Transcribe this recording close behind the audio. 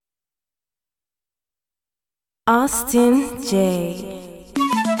Austin J.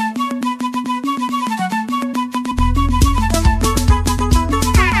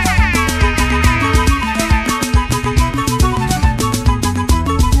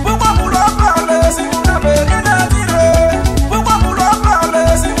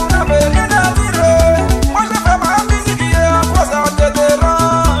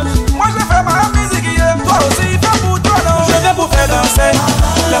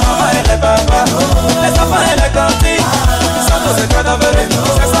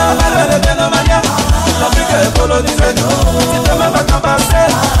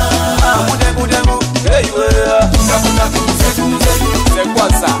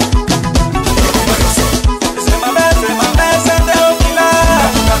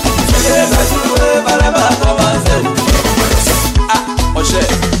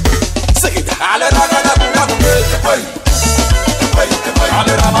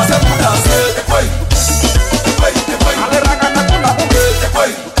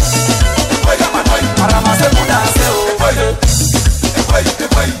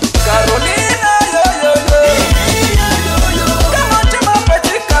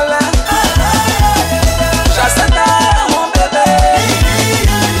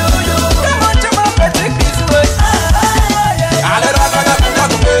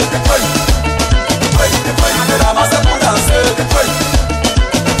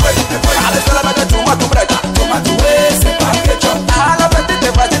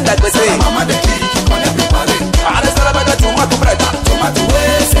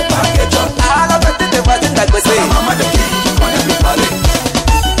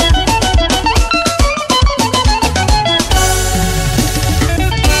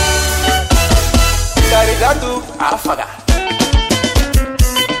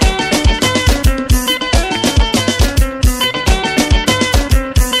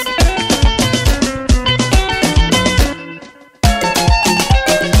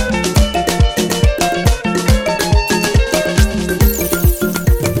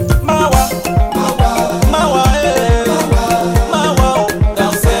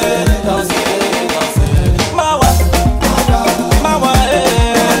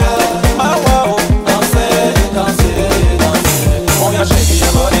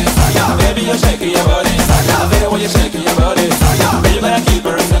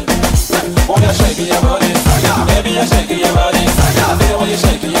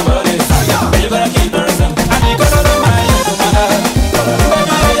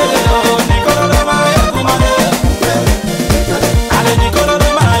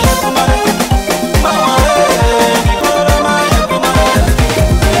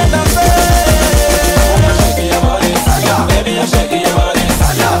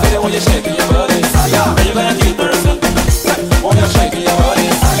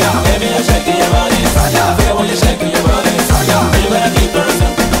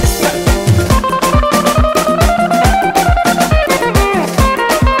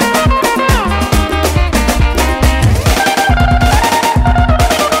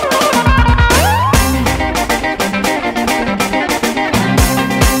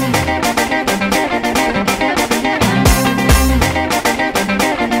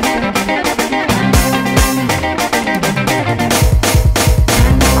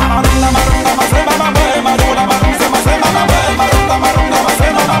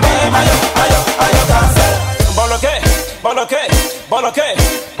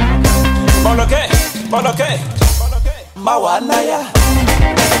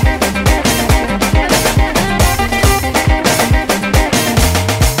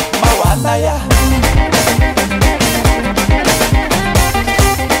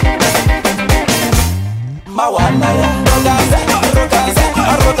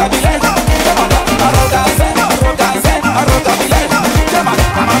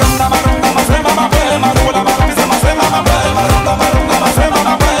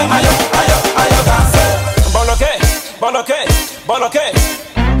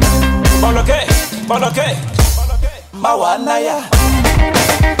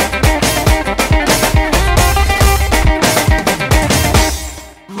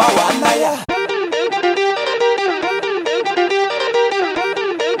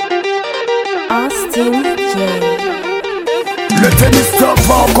 Austin J. Le tennis top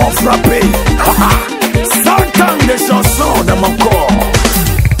va encore frapper. 100 ans de chansons dans mon corps.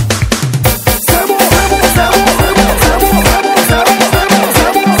 C'est bon, c'est bon, c'est bon, c'est bon, c'est bon, c'est bon, c'est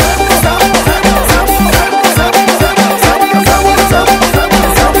bon,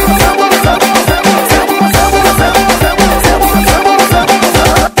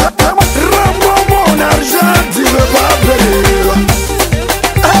 mon argent, tu veux pas venir.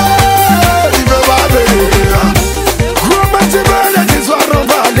 Il veut pas venir.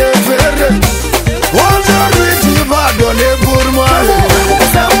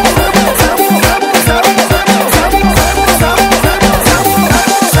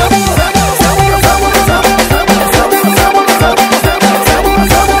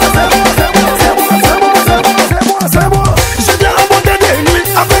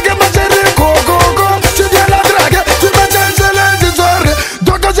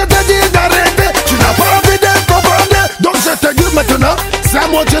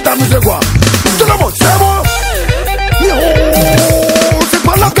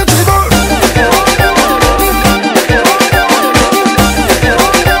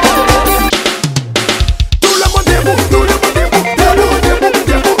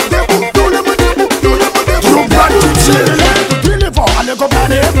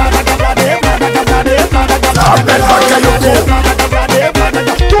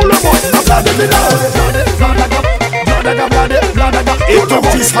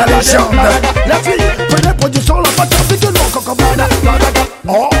 Elvis la légende. La fille, prenez production, la patte avec de l'eau, coco blada.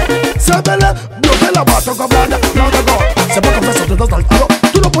 Oh, c'est belle, bloquez la batte, coco blada. C'est pas comme ça, ça te danse dans le club.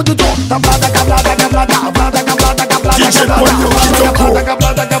 Tout le monde du tour, ta blada, blada, blada, blada, blada, blada. DJ Pogno,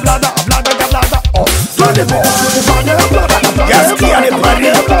 blada. Oh, toi les bons, gaspille les paris.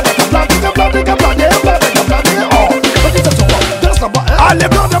 Allez,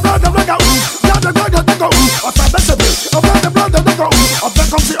 blada, on s'abaisse bien. On fait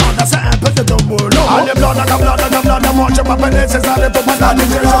comme si on dansait un peu de Ndombolo. Allez, blada, moi je m'appelle César pour pas la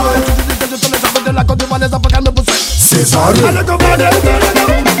de la Côte d'Ivoire, les Africains me poussent. César. Allez,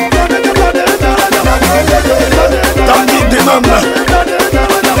 t'as dit des noms là.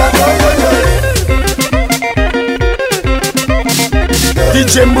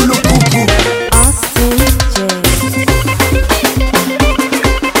 DJ Moulou Coucou.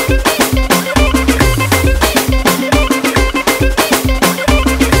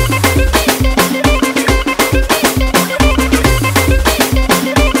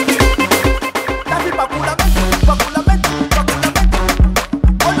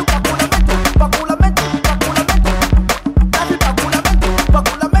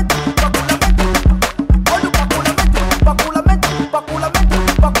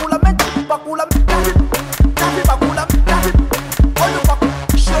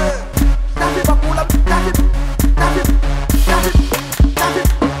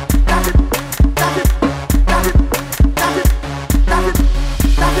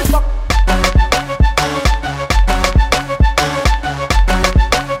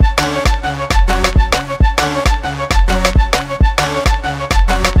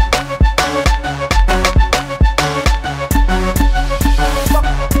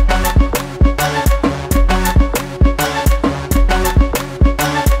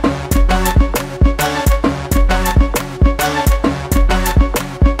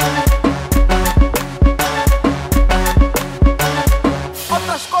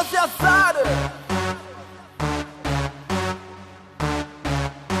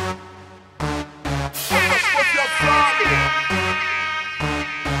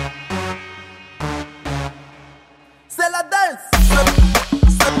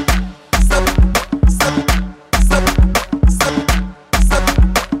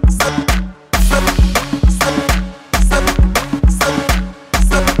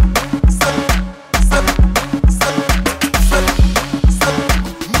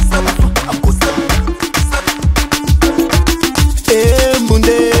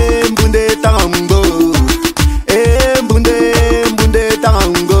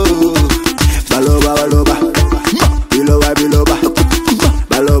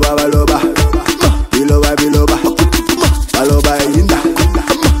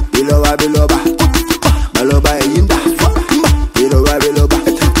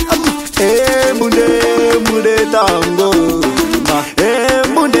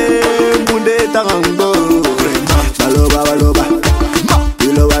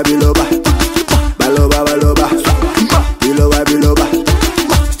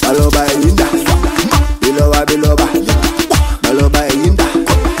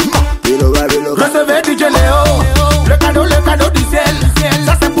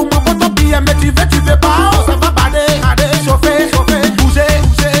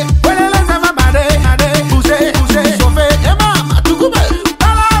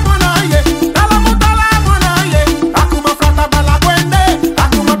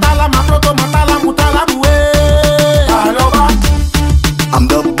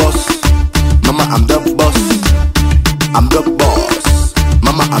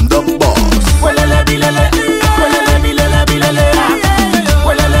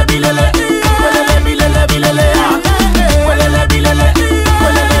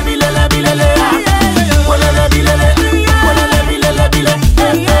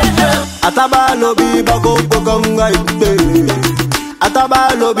 Atabalobi bako kokanga ite.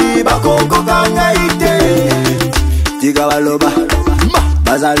 Atabalobi bako kokanga ite. Tigabaloba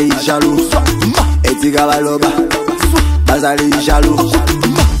Bazali jaloux. Et Tigabaloba Bazali jaloux.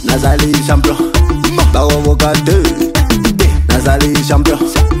 Nazali champion Barobogade. Nazali champion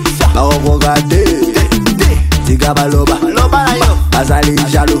Barobogade. Tigabaloba Bazali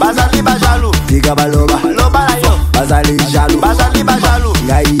jaloux. Bazali bajalou. Tigabaloba Bazali jaloux. Bazali bajalou.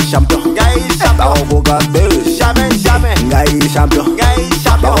 Gaï champion. Barobogade. Jamais, jamais. Gaï champion.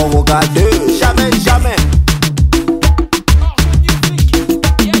 Barobogade. Jamais, jamais.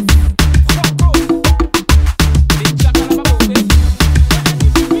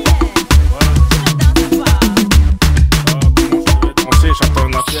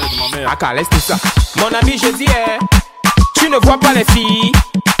 Aka, laisse tout ça. Mon ami, je dis, tu ne vois pas les filles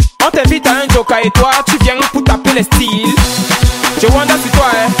On t'invite à un joker et toi tu viens pour taper les styles. Je wonder sur toi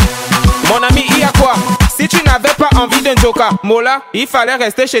mon ami, il y a quoi? Si tu n'avais pas envie d'un joker, Mola, il fallait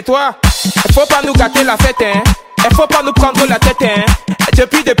rester chez toi. Il faut pas nous gâter la fête Il faut pas nous prendre la tête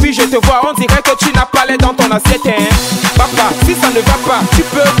Depuis je te vois, on dirait que tu n'as pas l'air dans ton assiette Papa, si ça ne va pas, tu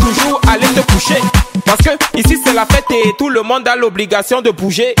peux toujours aller te coucher. Parce que ici c'est la fête et tout le monde a l'obligation de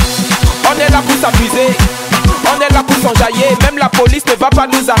bouger. On est là pour s'amuser, on est là pour s'enjailler. Même la police ne va pas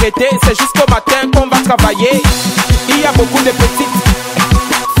nous arrêter. C'est jusqu'au matin qu'on va travailler. Il y a beaucoup de petites,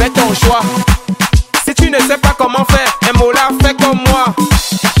 fais ton choix. Si tu ne sais pas comment faire, un mot là, fais comme moi.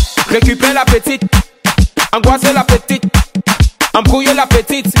 Récupère la petite, angoisser la petite, embrouiller la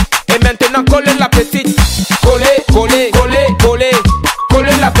petite, et maintenant coller la petite. Coller, coller, coller, coller,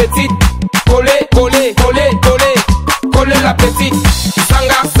 coller la petite. Coller, coller, coller, coller, coller la petite.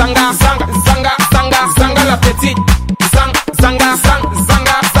 Zanga, zanga, zanga, zanga, zanga, zanga la petite. Zanga, zanga,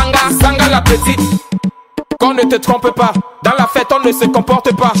 zanga, zanga, zanga la petite. Qu'on ne te trompe pas, dans la fête on ne se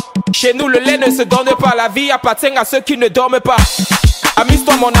comporte pas. Chez nous le lait ne se donne pas, la vie appartient à ceux qui ne dorment pas.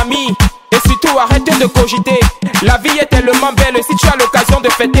 Amuse-toi mon ami, et surtout arrête de cogiter. La vie est tellement belle, si tu as l'occasion de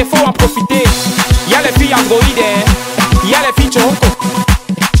fêter, faut en profiter. Y'a les filles androïdes, y'a les filles choco.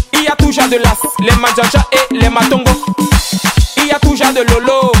 Il y a tout genre de las, les manjaja et les matongo. Il y a tout genre de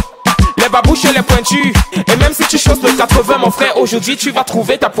lolo, les babouches et les pointus. Et même si tu choses le 80 mon frère, aujourd'hui tu vas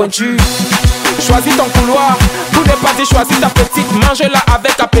trouver ta pointure. Choisis ton couloir, tout n'est pas dit, choisis ta petite. Mange-la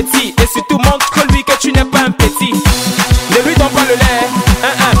avec appétit, et surtout montre-lui que tu n'es pas un petit. Ne lui donne pas le lait,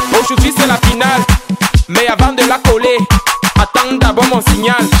 aujourd'hui c'est la finale. Mais avant de la coller, attends d'abord mon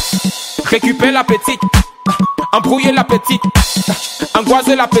signal. Récupère la petite, embrouiller la petite,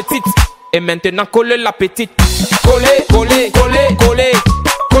 angoiser la petite, et maintenant coller la petite. Coller, coller, coller, coller,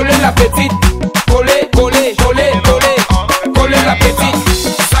 coller la petite. Coller, coller, coller, coller, coller la petite.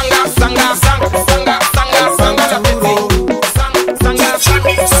 Sanga, sanga, sanga, sanga, sanga, sanga la petite. Sanga,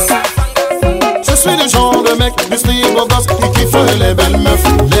 sanga, sanga. Je suis le genre de mec du style beau gosse qui kiffe les belles meufs.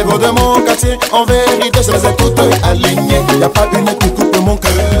 Les beaux de mon quartier, en vérité je les écoute alignés. Y'a pas une qui coupe mon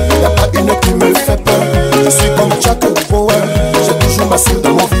cœur, y'a pas une qui me fait peur. Je suis comme Jack Power, j'ai toujours ma cible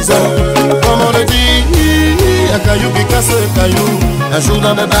dans mon viseur. Comme on le dit, un caillou qui casse le caillou. Un jour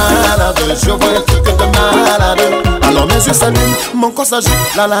dans mes balades, je vois un truc de malade. Alors mes yeux s'allument, mon corps s'agite,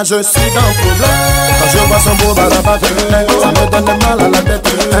 là je suis dans le problème. Quand je vois son beau balabate, ça me donne mal à la tête.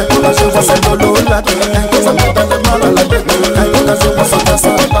 Quand je vois son lolo là, ça me donne mal à la tête. Quand je vois son danse à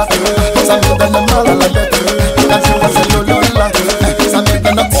battre, ça me donne mal à la tête. Quand je vois son lolo là, ça me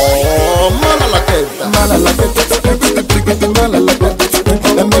donne mal à la tête. Mal à la tête, mal à la tête.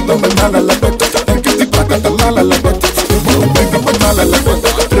 Elle me donne mal à la tête, mal à la tête. Mal à la tête,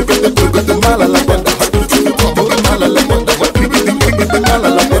 mal à la tête.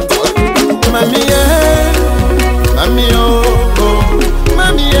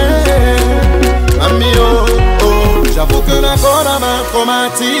 J'avoue que la bonne m'a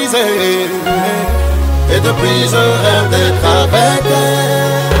traumatisé. Et depuis je rêve d'être avec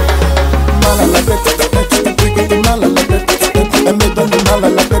elle. Mal à la tête, mal à la tête. Elle me donne mal à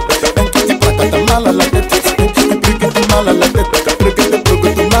la tête. Mal à la tête, mal à la tête. Mal à la tête,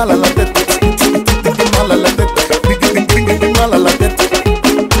 mal à la tête, mal à la tête.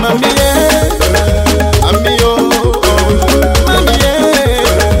 Mamie, ami oh, mamie,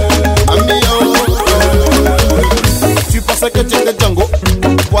 ami oh. Tu pensais que tu étais Django,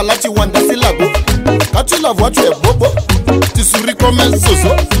 voilà tu wanda c'est la go. Quand tu la vois tu es bobo, tu souris comme un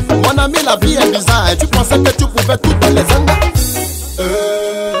zozo. Mon ami la vie est bizarre, tu pensais que tu pouvais tout dans les angas.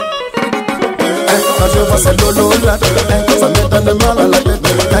 Quand je vois ce lolo là, ça me donne mal à la tête.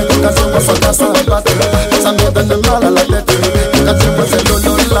 Quand je vois son danse à battre, ça me donne mal à la tête. Quand je vois ce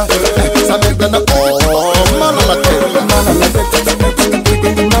lolo là, ça me donne mal à la tête. Mal à la tête,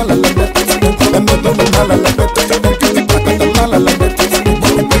 mal à la tête. Elle me donne mal à la tête. Mal à la tête, mal à la tête.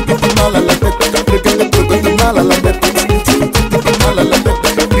 Mal à la tête, mal à la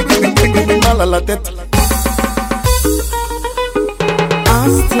tête. Mal à la tête.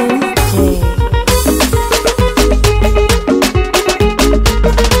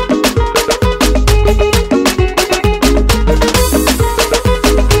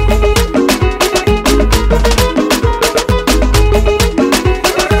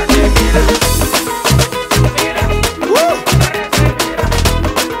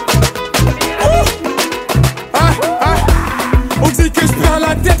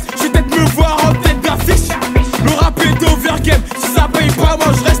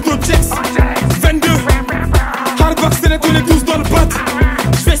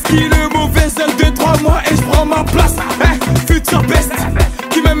 Future best,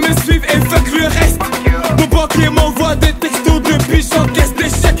 qui m'aime même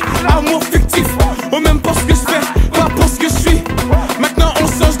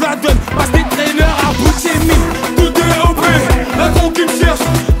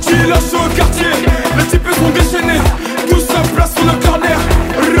lâche au quartier, les types sont déchaînés. Tous en place sur le corner.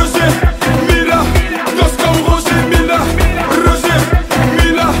 Roger, Mila, danse comme Roger, Mila. Roger,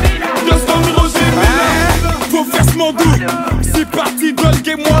 Mila, danse comme Roger, Mila. Faut faire ce mandou. C'est parti dans le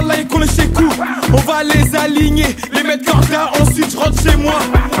game, moi là et qu'on est chez coup. On va les aligner, les mettre corda, ensuite je rentre chez moi.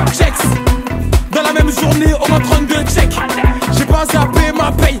 Checks, dans la même journée, on rentre 32 checks. J'ai pas zappé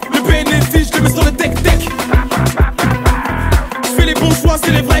ma paye, le bénéfice, je le mets sur le tech-tech. Je fais les bons choix,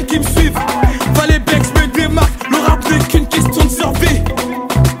 c'est les vrais qui me suivent. Fallait bien que je me démarque, le rap n'est qu'une question de survie.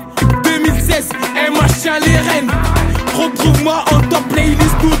 2016, MH les reines. Retrouve-moi en top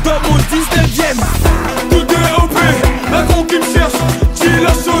playlist ou dans mon 19ème. Tout est OP, un con qui me cherche, qui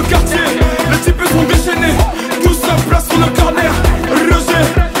lâche au quartier. Les types sont déchaînés, tous en place sur le corner. Roger,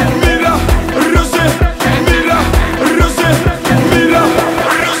 Mila, Roger, Mila, Roger, Mila.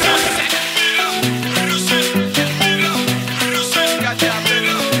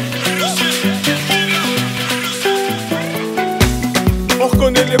 On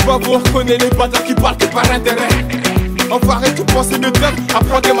reconnaît les babous, on reconnaît les bâtards qui parlent que par intérêt. Enfoiré, tu penses une teuf,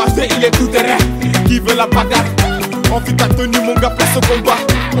 apprends tes marchés, il est tout terrain. Qui veut la bagarre? Envie ta tenue, mon gars, place au combat.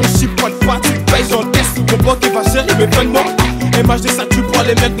 On chipote pas, tu payes, j'encaisse. Mon pote qui va gérer mes peines morts. MHD, ça tue pour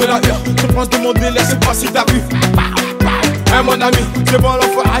les mecs de la hure. Je pense de mon délai, je sais pas si t'as vu. Hein, mon ami, c'est bon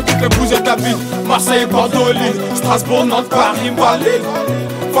l'enfoiré qui fait bouger ta ville. Marseille, Bordeaux, Lille, Strasbourg, Nantes, Paris, Lille.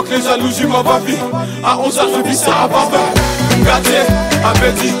 Faut que les jaloux, j'y m'en va vie. À 11h, je vis ça à Barbel. Gâté,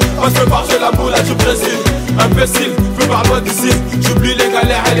 appétit, passe le barge, la boule du Brésil. Imbécile, veux par loin d'ici. J'oublie les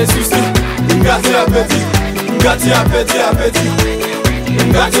galères et les soucis. Gâté, appétit, gâté, appétit, appétit.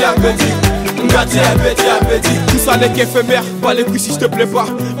 Gâté, appétit, gâté, appétit, appétit. Tout ça n'est qu'éphémère, pas les couilles si je te plais pas.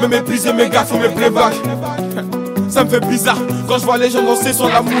 Me mépriser mes gars, faut mes playbacks. Ça me fait bizarre quand je vois les gens danser sur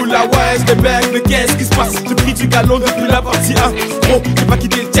la moula. Ouais, je mecs, mais qu'est-ce qui se passe? J'ai pris du galon depuis la partie 1. Gros, j'ai pas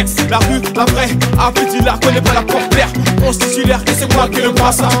quitté le texte, la rue, la vraie. Appétit, la connais pas la porte-père. On se titulaire et c'est moi qui le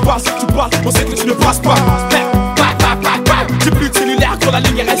brasse. Tu parles, on sait que tu ne passes pas. J'ai plus de cellulaire quand la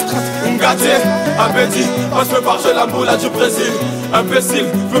ligne est restreinte. Gâté, appétit, passe le barge, la moula du Brésil. Imbécile,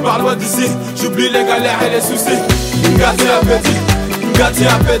 veux par loin d'ici. J'oublie les galères et les soucis. Gâté, appétit, gâté,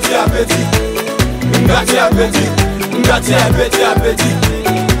 appétit, appétit. Gâté, appétit, gâté, appétit, appétit.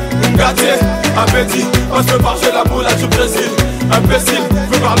 Gâté, appétit, passe le barge, la moula du Brésil. Imbécile,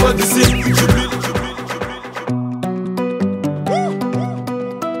 veux par loin d'ici. J'oublie.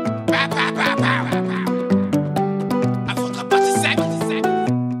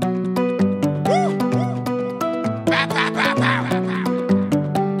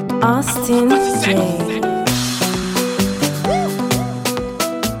 Austin J.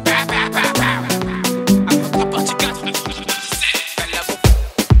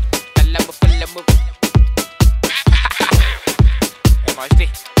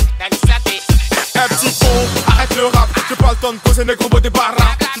 De poser des gros mots des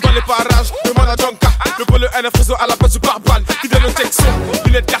barras. Dans les parages, demande à Jonka. Le pôle NF réseau à la place du barbal. Qui donne le texte,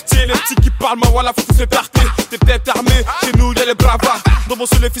 lunettes quartier, les petits qui parlent, ma voilà, faut tous les tarter. T'es peut-être armé, chez nous y'a les bravas. Dans mon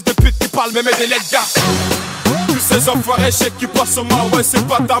seul les fils de pute qui parlent, même des lettres gars. Tous ces enfoirés chèques qui passent sur moi, ouais, c'est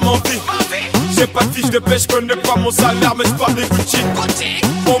pas ta mentie. J'ai pas de fiche de pêche, connais pas mon salaire, mais j'parle des Gucci.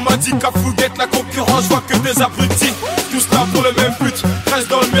 On m'a dit qu'à Fouguette, la concurrence, j'vois que des abrutis. Tous là pour le même but, reste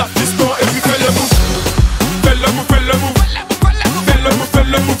dans le merde, piston, et puis fais le move. Fais le move, fais le move. Fais le move, fais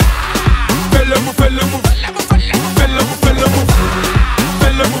le move. Fais le move, fais le move. Fais le move, fais le move.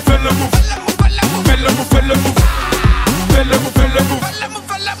 Fais le move, fais le move. Fais le move, fais le move. Fais le move, fais le move.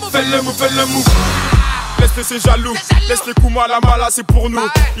 Fais le move, fais le move. Laisse ces jaloux, laisse les coups mal à mala, c'est pour nous.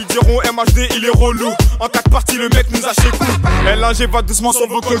 Ils diront MHD, il est relou. En 4 parties, le mec nous a chez coup. LNG va doucement sur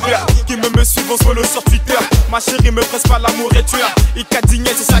vos colverts. Qui me suivent, on se follow sur Twitter. Ma chérie me presse pas l'amour et tu as. Il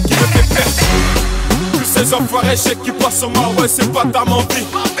cadigné, c'est ça qui me fait peur. Tous ces enfoirés chèques qui passent sur moi, ouais, c'est pas ta mentie.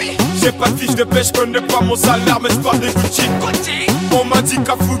 J'ai pas de fiche de pêche, connais pas mon salaire, mais j'parle des Gucci. On m'a dit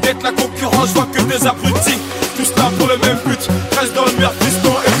qu'à Fouguette, la concurrence, j'vois que des abrutis. Tous là pour le même but, reste dans le merde,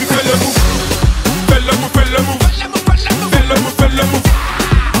 piston, et puis fais le move. Fais le move, fais le move. Fais le move, fais le move.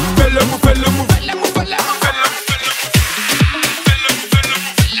 Fais le move, fais le move.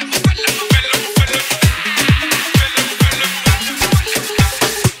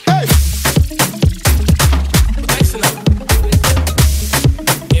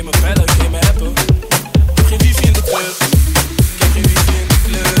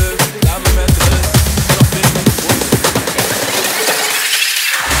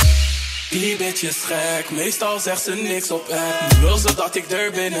 Je schrik, meestal zegt ze niks op app. Nu wil ze dat ik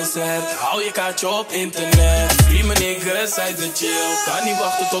er binnen zet. Hou je kaartje op internet. Free mijn niggas uit de chill. Kan niet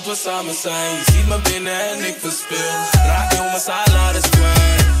wachten tot we samen zijn. Je ziet me binnen en ik verspil. Raak heel mijn salaris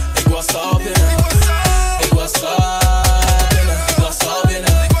kwijt. Ik was zo binnen. Ik was zo binnen. Ik was zo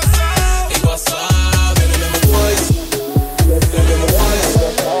binnen. Ik was zo binnen met mijn boys. Met mijn boys.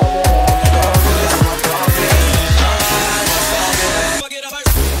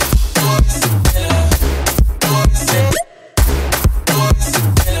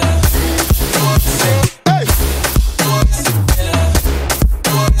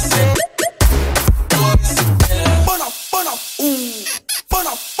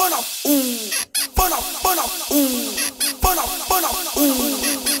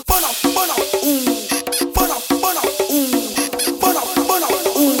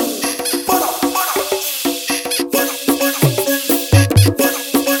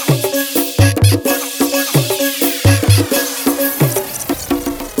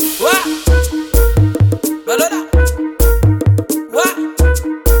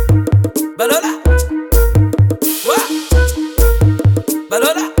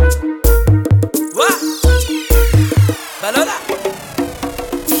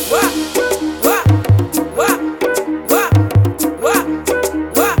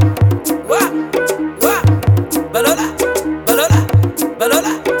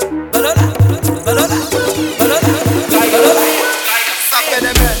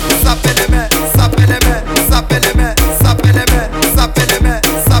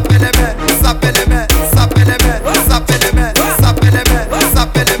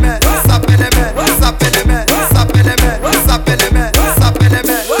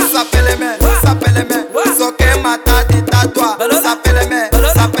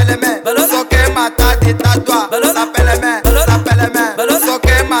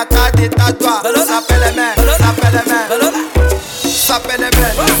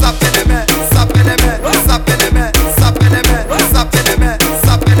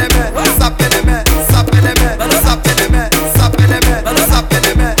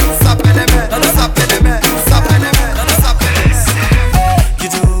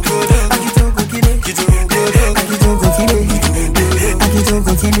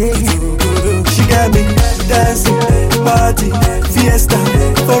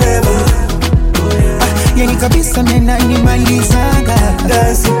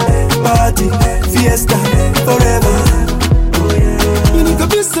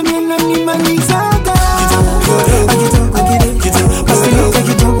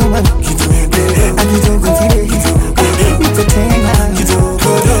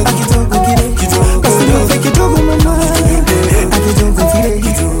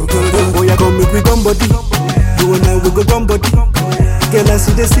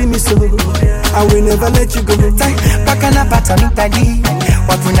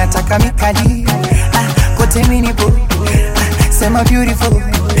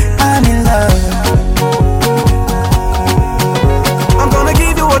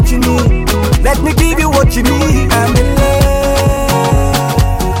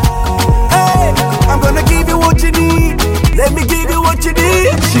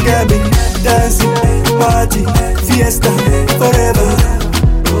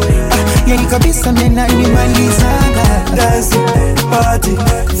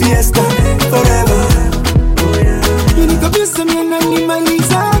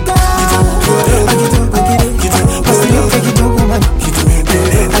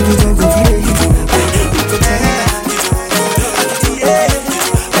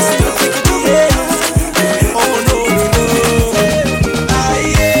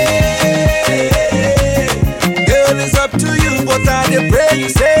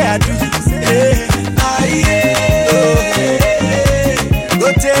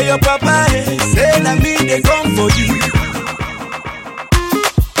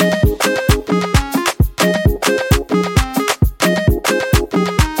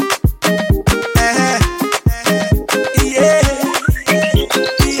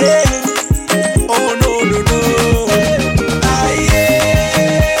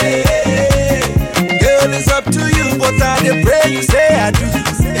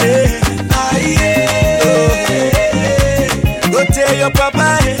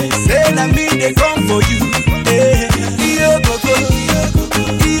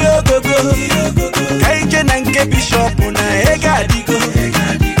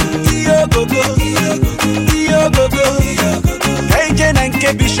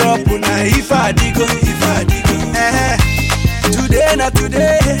 Today, not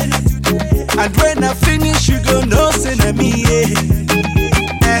today. And when I finish, you go know, say na me,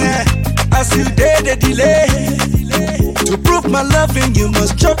 as you did the delay. To prove my loving, you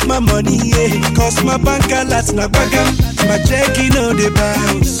must chop my money, Cause my bank alerts na bagam, my checking on the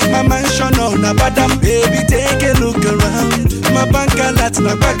bounce, my mansion on a badam. Baby, take a look around. my bank alert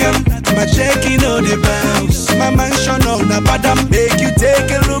na bagam, my checking on the bounce, my mansion on na badam. Make you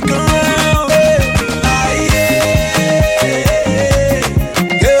take a look around.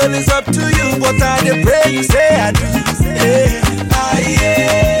 Girl, it's up to you, but I dey pray you say I do.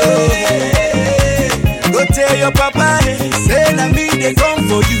 Go tell your papa, say na me they come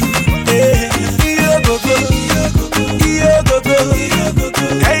for you. Iyo go go,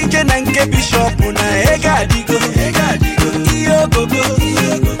 Kenje nanke bishop na ega digo. Iyo go go,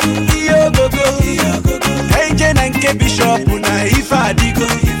 Kenje nanke bishop na ifa digo.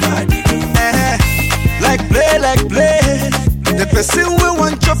 Like play. The person we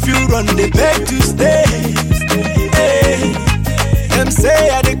want your few run, they beg to stay. Them say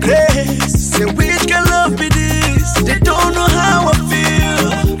I the grace. Say which can love be this? They don't know how I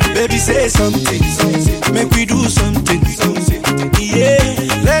feel. Baby say something, make we do something. Yeah,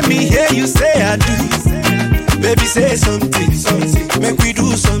 let me hear you say I do. Baby say something, make we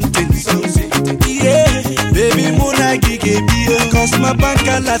do something. Yeah, baby muna gige bio. Cause my bank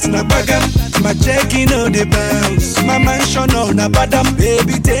alert na bagam, my checking on the bounce, my mansion on na badam.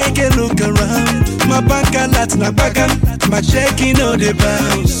 Baby take a look around. My bank alert na bagam, my checking on the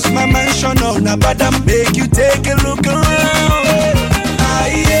bounce, my mansion on na badam. Make you take a look around.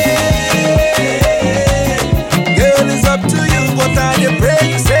 Girl, it's up to you, but I dey pray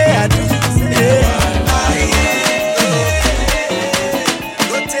you say I do.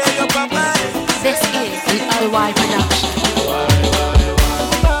 Go tell your papa. This is an OY production.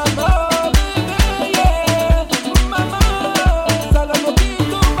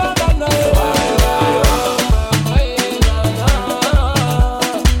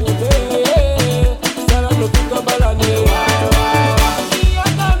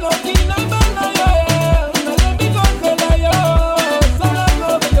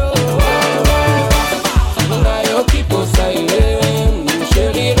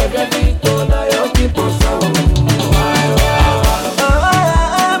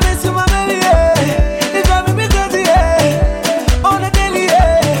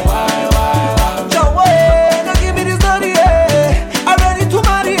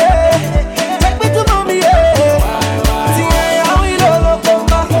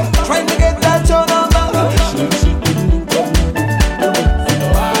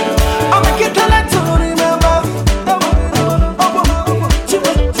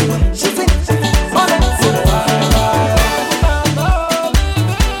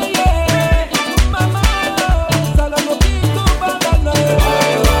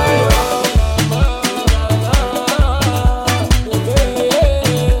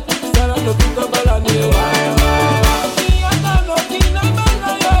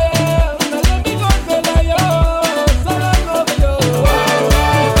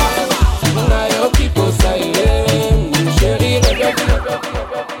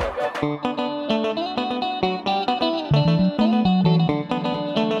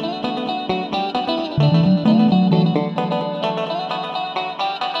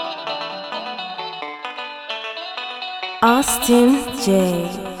 Austin J.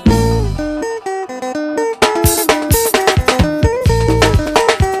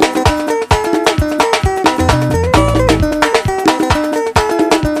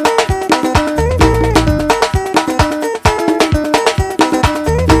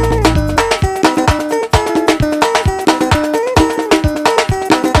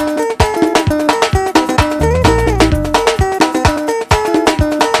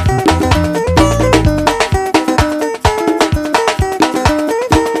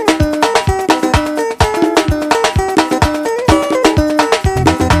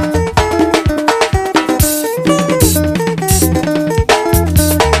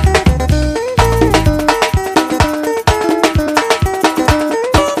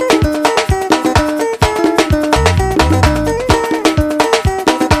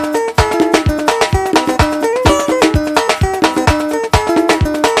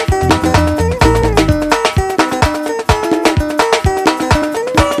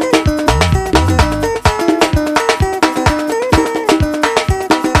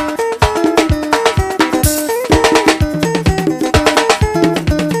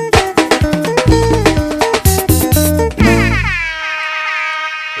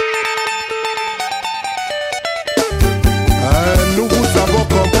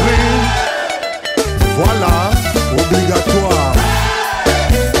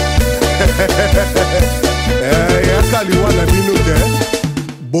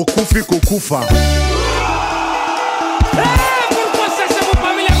 Beaucoup fait Kokufa. Pourquoi cherchez-vous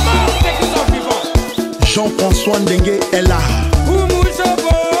parmi les morts dès qu'ils sont vivants? Jean-François Ndengue est là.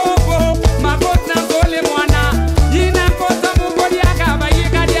 Ma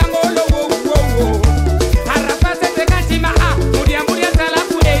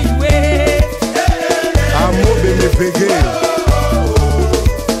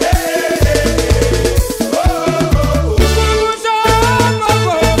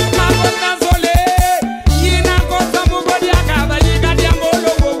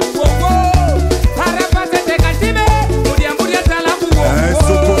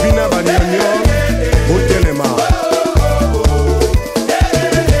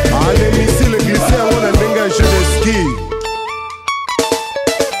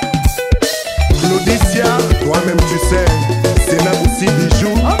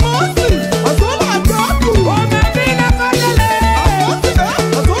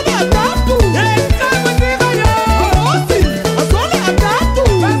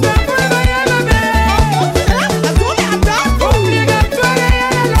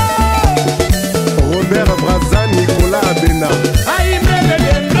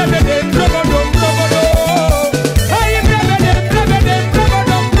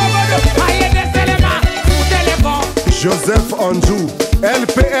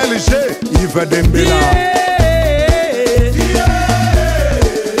LPLG, Yves Dembela.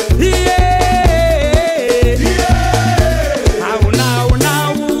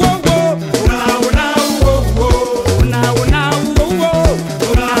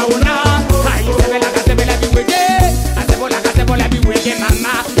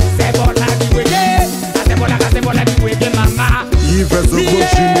 Yves Zouk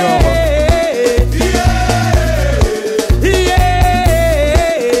Junior.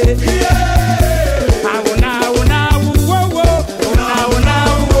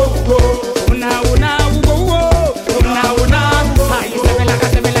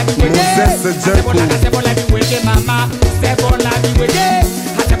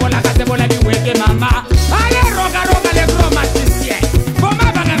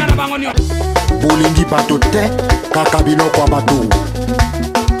 Bolingi bato te, kaka biloko bato.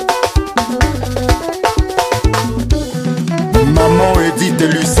 Maman Edith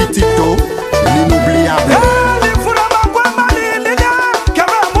Lucie Tito, l'inoubliable.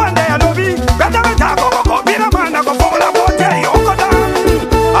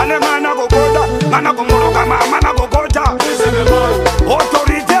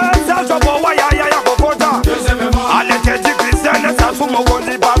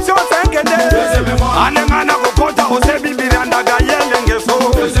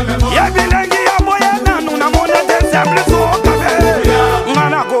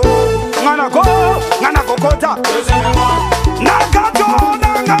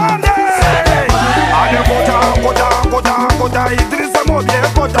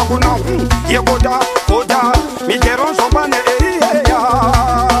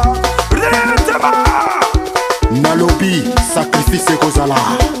 Nalobi, sacrifice kozala,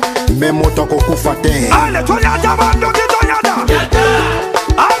 mais moto kokufa te. Allez, Tonyada, Bando, Tonyada.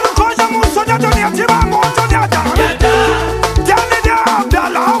 Allez, Koja, Moussonia, Tonyada, Tonyada. Tonyada,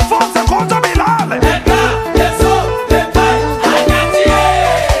 Bala, Force, contre Bilal.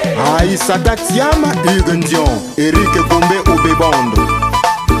 Aïssa Datiama, Hugues Ndion, Eric Gombe Obebando,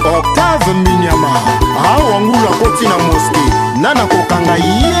 Octave Minyama, Awangula Kotina Mosque, Nana Kokanga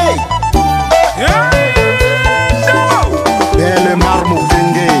Ye. Belle Marmo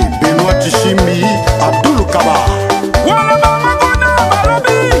Kenge, Benoît Tishimi, Abdul Kaba.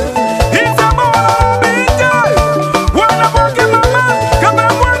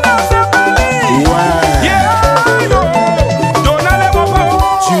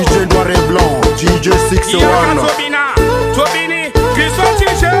 DJ Noir et Blanc, DJ 6-1.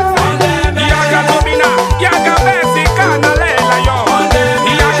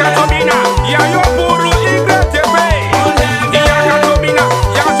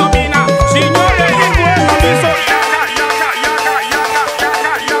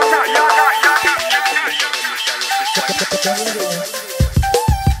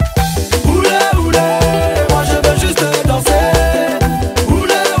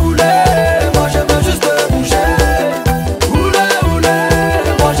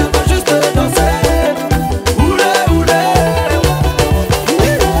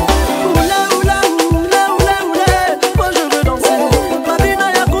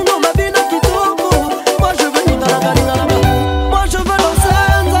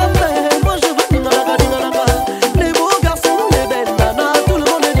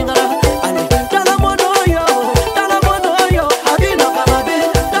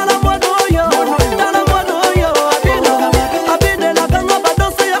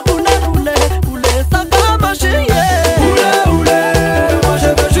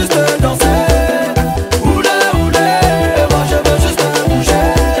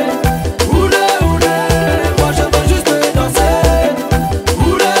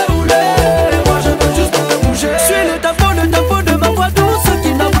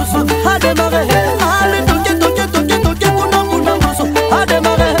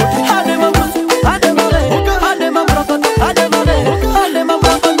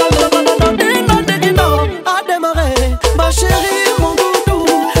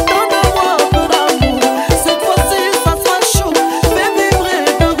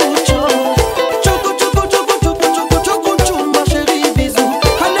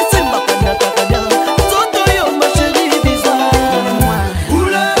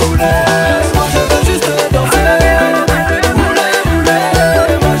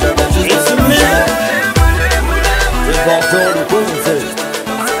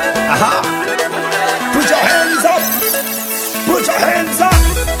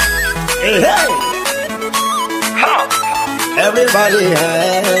 Everybody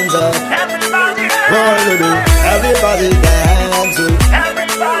hands up. Everybody dance.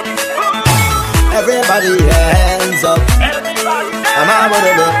 Everybody hands up.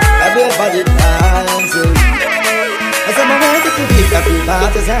 Everybody dancing. I said, I'm ready to beat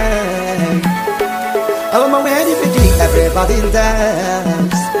everybody's hand. I'm ready to beat everybody's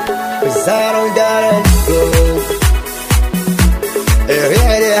dance. 'Cause I don't gotta go.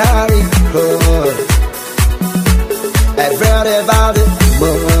 Ready, hurry, go. Everybody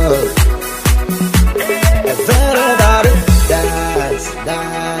move. Everybody dance,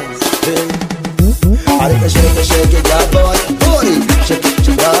 dance. I like to shake it, your body, shake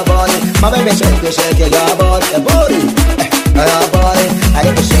your body. My baby, shake it, your body, your body. I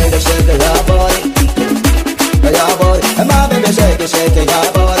like to shake your body, your body. My baby, shake your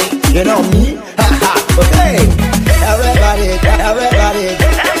body. You know me, ha ha. Okay, everybody,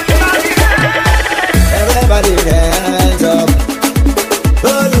 hands up.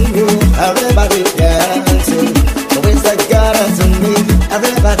 Everybody dancing. With the God to me,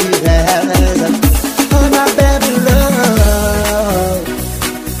 everybody hands up. Oh my baby love,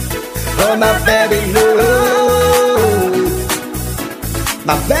 oh my baby love,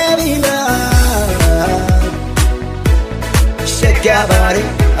 my baby love. Shake your body,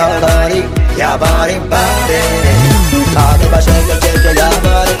 your body, body. Oh, never shake your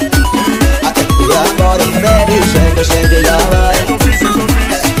body, your body, baby, shake your body,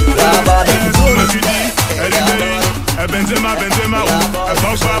 your body. Benzema, boum, boum.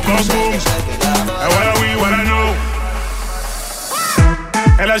 Voilà, oui, voilà, non.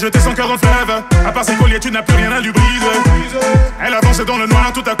 Elle a jeté son cœur en fleuve. À part ses colliers, tu n'as plus rien à lui briser. Elle avance dans le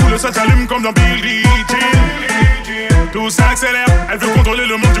noir, tout à coup le sol s'allume comme dans Billie Jean. Tout s'accélère, elle veut contrôler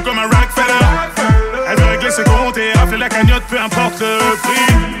le monde, tout comme un Rockefeller. Elle veut régler ses comptes et rafler la cagnotte, peu importe le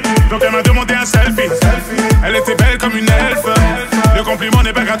prix. Donc elle m'a demandé un selfie. Elle était belle comme une elfe. Le compliment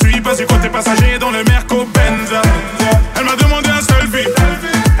n'est pas gratuit, pas du côté passager dans le Merco-Benz. Elle m'a demandé un selfie.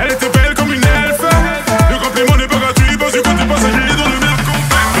 Elle était belle comme une elfe. Le compliment n'est pas gratuit, pas du côté passager dans le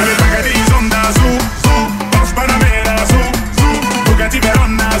Merco-Benz. Elle est Bugatti Zonda Zouk, Porsche Panamera Zouk, Bugatti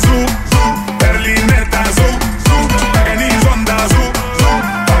Verona Zouk, Berlinetta Zouk, Bugatti Zonda Zouk,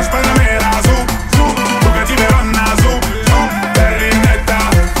 Porsche Panamera Zouk, Bugatti Verona Zouk, Berlinetta.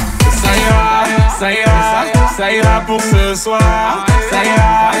 Ça ira pour ce soir.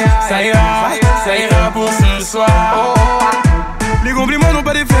 Ça ira pour ce soir. Les compliments n'ont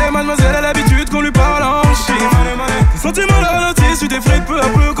pas d'effet, mademoiselle a l'habitude qu'on lui parle en chiffres. Tes sentiments la ralentissent, tu t'effrites peu à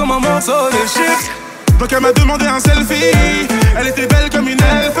peu comme un morceau de chips. Donc elle m'a demandé un selfie. Elle était belle comme une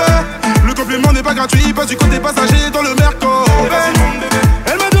elfe. Le compliment n'est pas gratuit, pas du côté passager dans le Merco.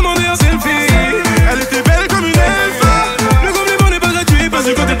 Elle m'a demandé un selfie. Elle était belle comme une elfe. Le compliment n'est pas gratuit, pas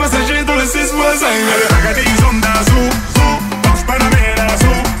du côté passager dans le 6 voisin. Elle est Bugatti Zonda Zouk, Porsche Panamera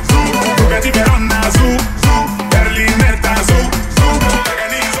Zouk, Bugatti Verona Zouk, Berlinetta Zouk,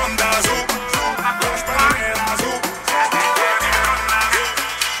 Bugatti Zonda Zouk, Porsche Panamera Zouk, Bugatti Verona Zouk.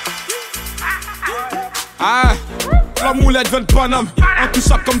 Ah, la moulette vient de Paname,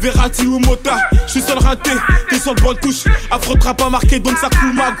 intouchable comme Verratti ou Mota. J'suis seul raté, t'es sur le bon touche. Afro trap pas marqué donc ça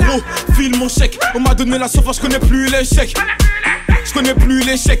coule ma gros. File mon chèque, on m'a donné la sauvage, j'connais plus l'échec. J'connais plus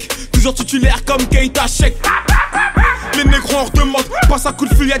l'échec, toujours titulaire comme Keita Sheik. Les négros en redemande, passe un coup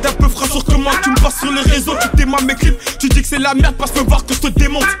de fil, y'a d'un peu frais sur commande. Tu me passes sur les réseaux, tu t'aimes mes clips. Tu dis que c'est la merde, passe me voir que je te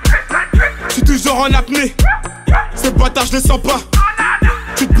démonte. J'suis toujours en apnée, ces bâtards je les sens pas.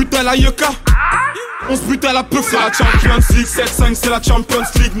 Tu te butes à la Yoka, on se bute à la peuf. C'est la Champions League, 7-5 c'est la Champions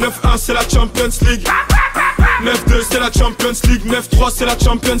League, 9-1 c'est la Champions League, 9-2 c'est la Champions League, 9-3 c'est la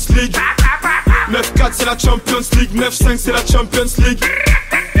Champions League, 9-4 c'est la Champions League, 9-5 c'est la Champions League,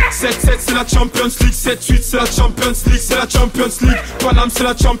 7-7 c'est la Champions League, 7-8 c'est la Champions League, c'est la Champions League. Paname c'est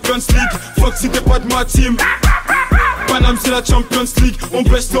la Champions League, fuck si t'es pas de ma team. Paname c'est la Champions League, on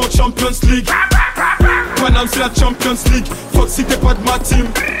baisse en Champions League. Paname c'est la Champions League, fuck si t'es pas de ma team.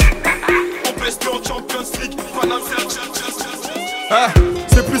 On baisse en Champions League, Paname c'est la Champions League. Ah,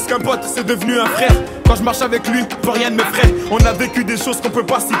 c'est plus qu'un pote, c'est devenu un frère. Quand je marche avec lui, plus rien ne m'effraie. On a vécu des choses qu'on peut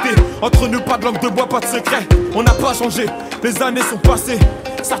pas citer. Entre nous, pas de langue de bois, pas de secret. On n'a pas changé, les années sont passées.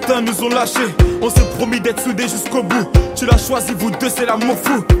 Certains nous ont lâchés, on s'est promis d'être soudés jusqu'au bout. Tu l'as choisi, vous deux, c'est l'amour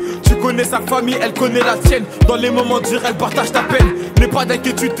fou. Tu connais sa famille, elle connaît la tienne. Dans les moments durs, elle partage ta peine. N'aie pas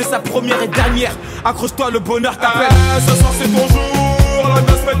d'inquiétude, t'es sa première et dernière. Accroche-toi, le bonheur t'appelle. Ce soir c'est ton jour, la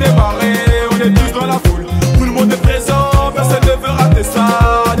danse fait démarrer. On est tous dans la foule, tout le monde est présent. Personne ne veut rater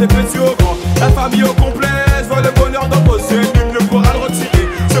ça, des petits au grand. La famille au complet, je vois le bonheur dans vos yeux. Nul ne pourra le retirer.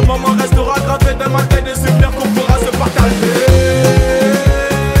 Ce moment restera gravé dans ma tête. Des souvenirs qu'on pourra se partager.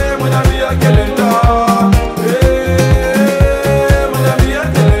 Mon ami, à quel état? Mon ami, à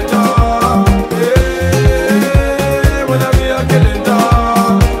quel état? Mon ami, à quel état?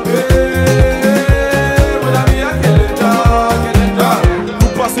 Mon ami, à quel état?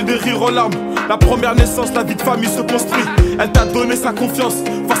 des rires aux larmes. La première naissance, la vie de famille se construit. Elle t'a donné sa confiance.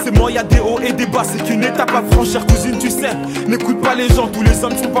 Forcément y a des hauts et des bas. C'est qu'une étape à franchir, cousine, tu sais. N'écoute pas les gens, tous les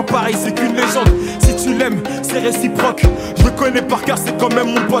hommes sont pas pareils. C'est qu'une légende. Si tu l'aimes, c'est réciproque. Je le connais par cœur, c'est quand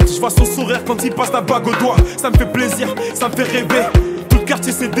même mon pote. Je vois son sourire quand il passe la bague au doigt. Ça me fait plaisir, ça me fait rêver. Tout le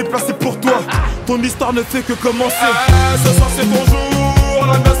quartier s'est déplacé pour toi. Ton histoire ne fait que commencer. Ce soir c'est ton jour,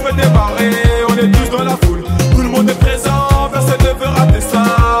 la noce peut démarrer. On est tous dans la foule, tout le monde est présent. Personne ne veut rater ça,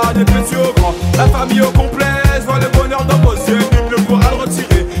 des petits au grand. La famille au complet, je vois le bonheur dans vos yeux. Nul ne pourra le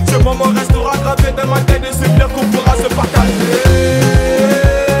retirer. Ce moment restera gravé dans ma tête et c'est bien qu'on pourra se partager.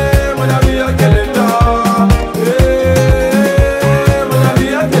 Mon ami, à quel état? Mon ami,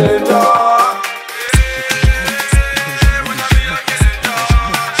 à quel état?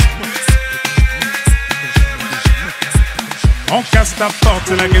 On casse ta porte,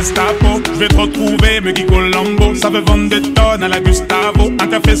 c'est la Gestapo. Je vais te retrouver, me Guy Colombo. Ça veut vendre des tonnes à la Gustavo. Un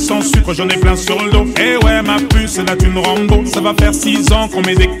café sans sucre, j'en ai plein sur le dos. Eh ouais, ma puce, c'est la thune Rambo. Ça va faire 6 ans qu'on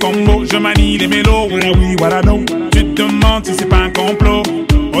met des combos. Je manie les mélos, voilà oui, voilà non. Tu te demandes si c'est pas un complot.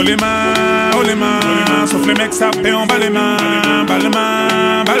 Oh les mains, sauf les mecs ça fait en bas les mains.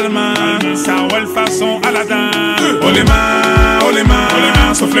 Balmain, ça roule façon Aladdin. Oh les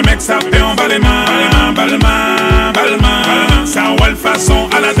mains, sauf les mecs ça fait en bas les mains. Balmain, ça roule façon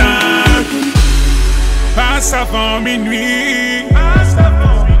Aladdin. Passe avant minuit,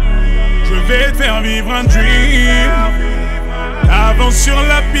 je vais te faire vivre un dream. Avance sur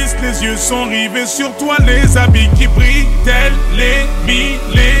la piste, les yeux sont rivés sur toi, les habits qui brillent, tels les mille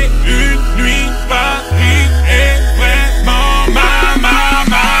et une nuits. Paris est vraiment ma.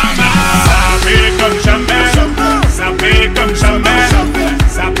 Ça fait comme jamais, ça fait comme jamais,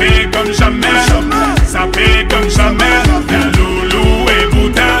 ça fait comme jamais, ça fait comme jamais. Y'a Loulou et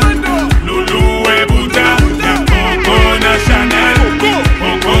Bouddha, y'a Coco na Chanel.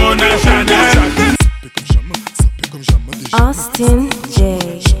 Austin J.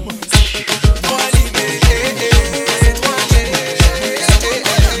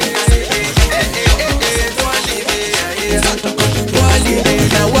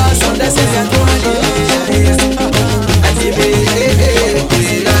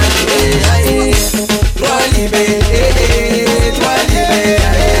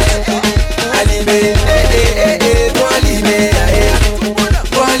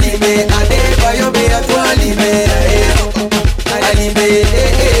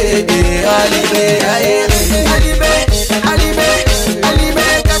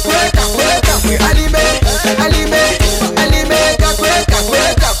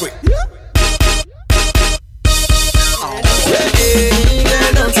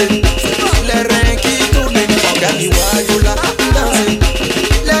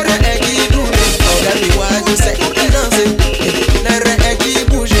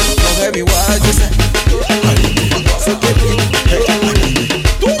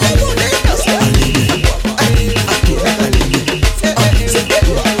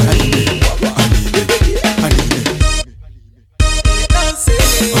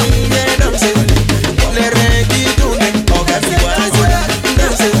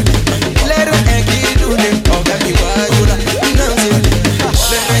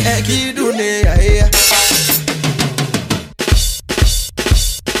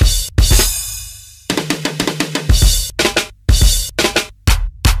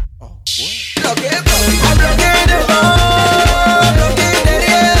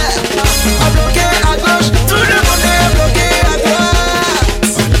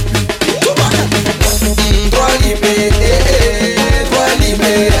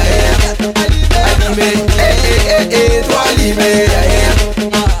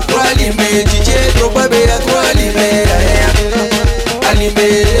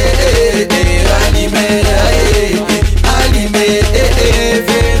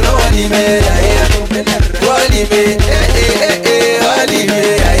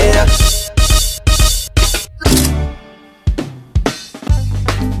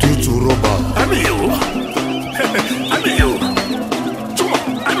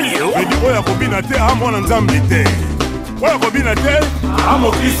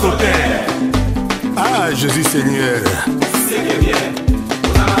 Ah, Jésus Seigneur.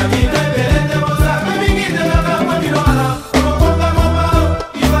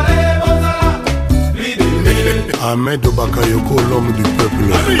 Ahmed Bakayoko, l'homme du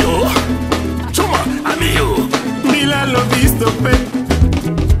peuple. Amigo, Chuma, amigo. Mila Lobby stoppé.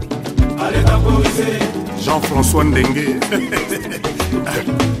 Allez temporiser. Jean-François Ndengue.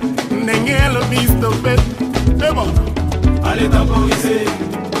 Ndengue Lobby stoppé. C'est bon. Allez temporiser.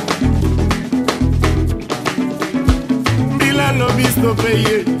 Mila Lobby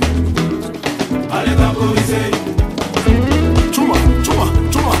stoppé.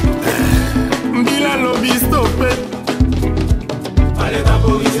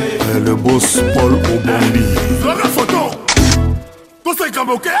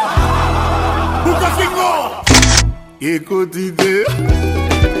 ok? Bouka Fingo. Écoute idée,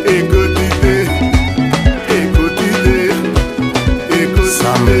 écoute idée, écoute idée, écoute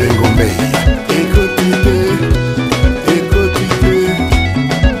idée, écoute idée, écoute idée,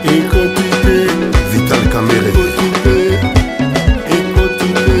 écoute idée, Vital Caméré, écoute idée, écoute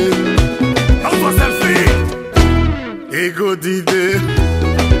idée, Alpha Selfie, écoute idée,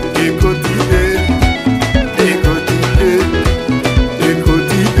 écoute idée, écoute idée,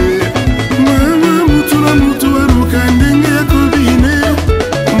 écoute idée, mama mutuna mutu aruka ndenge ya kobine,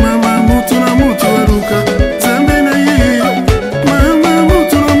 mama mutuna mutu aruka zambe na ye, mama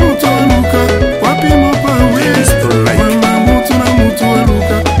mutuna mutu aruka wapi mopawe, mama mutuna mutu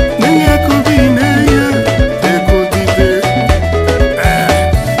aruka ndenge ya kobine, écoute idée,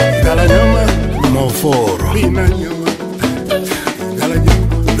 dala nyama moforo, bina nyama, dala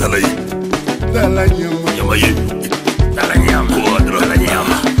nyama, dala nyama, nyama ye, dala nyama, dala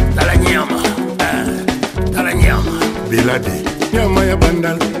nyama, dala nyama, dala nyama, biladi, nyama ya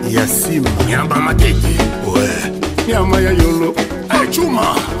bandal, ya sima, nyama makeke, ouais, nyama ya yolo,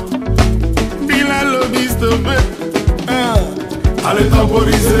 chuma, bilalo bistope, allez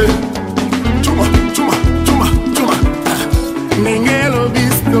temporiser, chuma, chuma, chuma, chuma, ningelo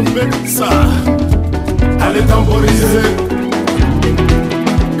bistope, ça, allez temporiser.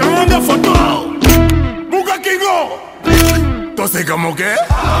 Commande photo, Bouka Kingo. Toi c'est comme ok?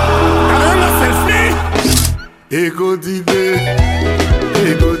 Commande selfie. Écoute idée,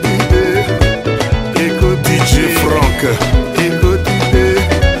 écoute idée, écoute DJ Franck, écoute idée.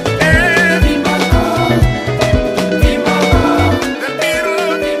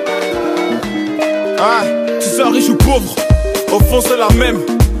 Ah, tu sois riche ou pauvre, au fond c'est la même.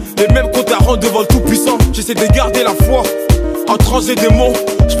 Les mêmes comptes à rendre devant le tout-puissant. J'essaie de garder la foi. Entre des démons,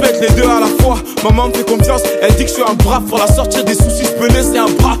 je pète les deux à la fois. Maman me fait confiance, elle dit que je suis un bras. Pour la sortir des soucis, je peux laisser un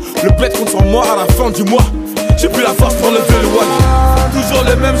bras. Le bled compte sur moi à la fin du mois. J'ai plus la force pour lever le wall. Toujours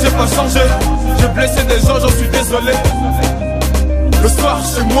les mêmes, j'ai pas changé. J'ai blessé des gens, j'en suis désolé. Le soir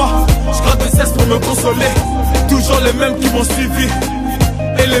chez moi, je gratte des cesses pour me consoler. Toujours les mêmes qui m'ont suivi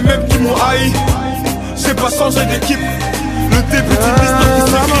et les mêmes qui m'ont haï. J'ai pas changé d'équipe. Le début d'une histoire qui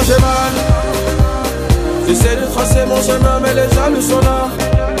s'écrit. J'ai mal. J'essaie de tracer mon chemin mais les jaloux sont là.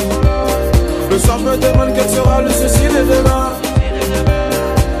 Le soir je me demande quel sera le souci de demain.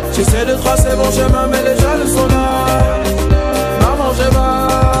 J'essaie de tracer mon chemin mais les jaloux sont là. Maman j'ai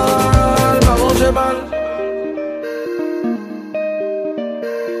mal, maman j'ai mal.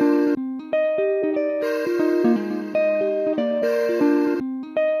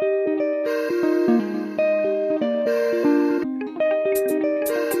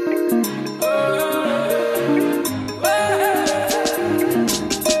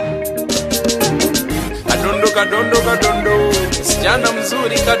 Kadondo kadondo, sijana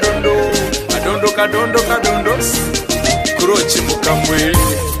mzuri kadondo, kadondo kadondo kadondo, kurochi mukambwe.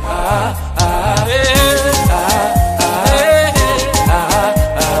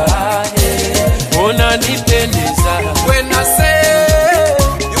 Unanipendeza when I say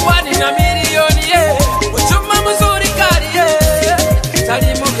you want in a million, yeah. Uchuma mzuri kari, yeah.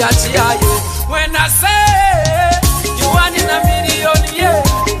 Talimu yachi ayo when I say you want in a million, yeah.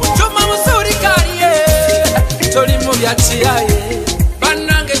 Uchuma mzuri kari, yeah. Tolimu yachi ayo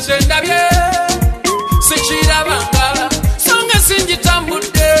banange chendabye sichira banga songa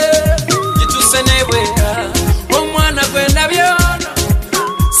sinjitambude jitusenebwera omwana gwendabye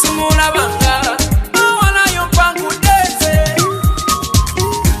simula banga mwana yompangudeze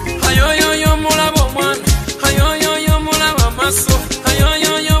ayoyoyo mulaba omwana ayoyoyo mulaba maso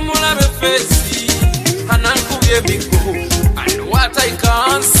ayoyoyo mulaba fesi anankubye bigo and what I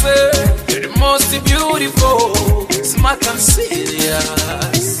can't say you're the most beautiful smart and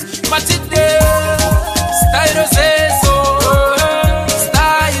serious but today style zezo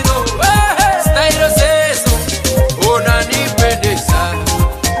style zezo unanipendeza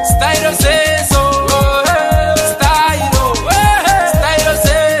style zezo style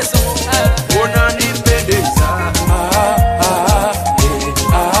zezo unanipendeza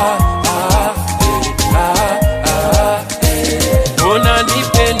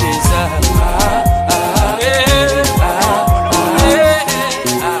unanipendeza.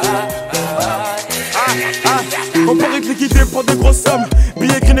 On paraît que liquidé pour des grosses sommes.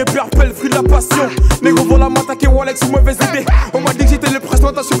 Billets green et purple, fruit de la passion. Négro vont la m'attaquer, Walex, mauvaise idée. On m'a dit que j'étais le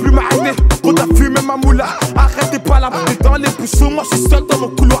président, t'as su plus m'arrêter. Quand t'as fumé ma moula, arrêtez pas la bouteille dans les bouchons. Moi je suis seul dans mon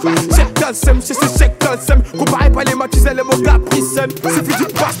couloir. Check Calcem, c'est check Calcem. Comparez pas les matiselles et mon capricem. C'est fait du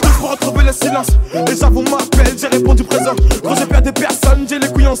passe pour retrouver le silence. Les gens vous m'appellent, j'ai répondu présent. Quand j'ai perdu personne, j'ai les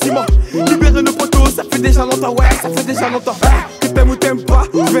couilles en ciment. Libérer nos potos, ça fait déjà longtemps, ouais, ça fait déjà longtemps. t'aimes ou t'aimes pas,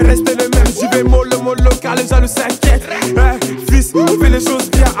 je vais rester le même. J'y vais mollo car les jaloux s'inquiètent. Fils, fais les choses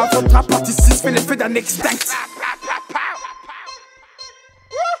bien. Avant de la partie 6, fais l'effet d'un extinct.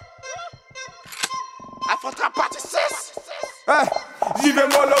 Avant de la partie 6. J'y vais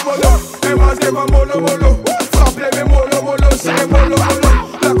mollo, et moi je vais pas mollo. Frappe les mollo, c'est mollo.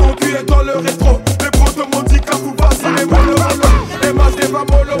 La concu est dans le rétro. Les potos m'ont dit qu'à vous passer les mollo. Et moi je vais pas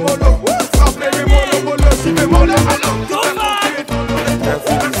mollo. Frappe les mollo, j'y vais mollo.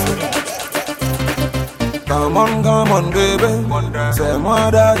 Come on, baby. C'est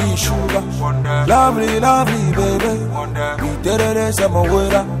moi daddy sugar. Lovely, baby. We did it, c'est mon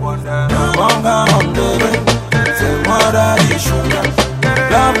wera. Come on, baby. C'est moi daddy sugar.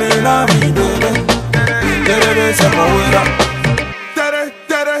 Lovely, baby. We did it, c'est mon wera.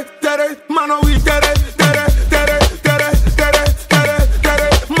 Mano, we did it.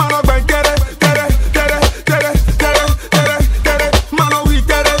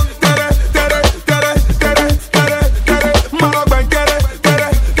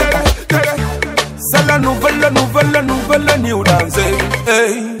 Nouvelle new dance, hey.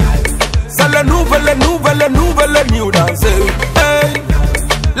 C'est la nouvelle new dance, hey.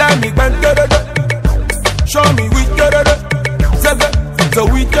 Let me bend show me we so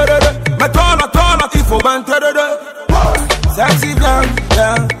we mais toi il faut bend sexy bien,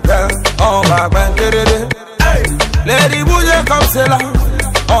 on va bend hey. Lady bouger comme c'est là,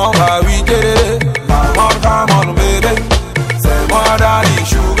 on va we come on baby, c'est moi daddy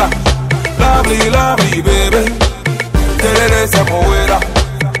sugar. Lovely, baby. Tere, se moverá.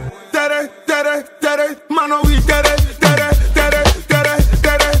 Tere, mano, we tere.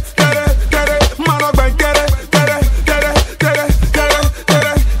 Mano, ven, tere.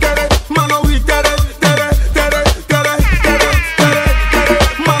 Mano, we tere.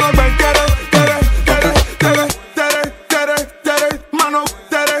 Mano, ven, tere. Mano,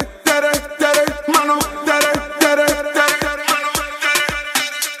 tere. Mano, tere.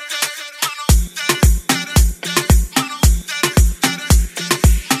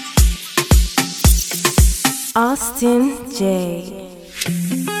 Austin J.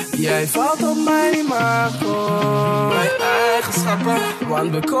 Jij valt op mijn imago, mijn eigenschappen,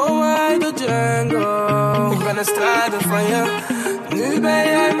 want we komen uit de jungle. Ik ben een strijder van je, nu ben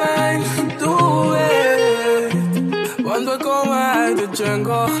jij mijn doelwit. Want we komen uit de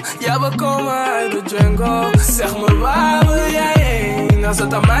jungle, ja we komen uit de jungle. Zeg me waar wil jij heen, als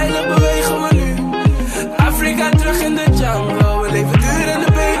het aan mij ligt bewegen we nu. Afrika terug in de jungle, we leven duur in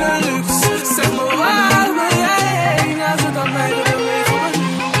de Benelux. Zeg me waar wil jij heen, als het aan mij ligt bewegen we nu.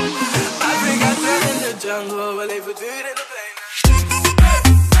 Afrika terug in de jungle, we leven duur in de Benelux.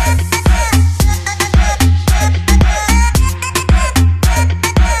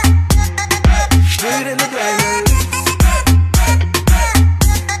 Duur in de Benelux.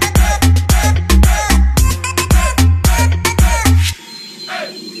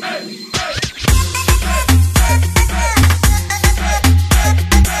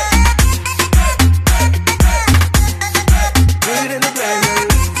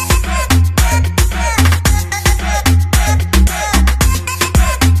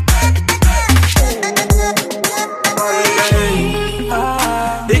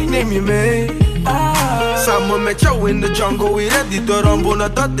 Met jou in de jungle, we ready te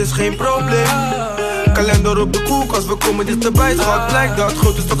rambonen, dat is geen probleem. Kalender op de koelkast, we komen dichterbij, schat. Blijkt dat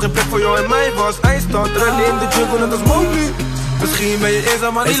groot is toch geen plek voor jou en mij was. IJsstad, rennen in de jungle, net als Mowgli. Misschien ben je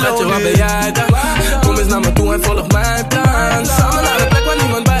eenzaam, maar niet lonely. Waar ben jij dan? Kom eens naar me toe en volg mijn plan. Samen naar de plek waar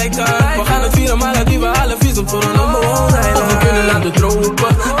niemand bij kan. We gaan het vieren, maar die we halen visum voor een omhoogheid. We kunnen naar de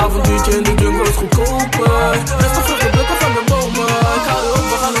tropen, avontuurtje in de jungle is goedkoper. Rustig vlug de blokken van de bomen. Ik hou erop,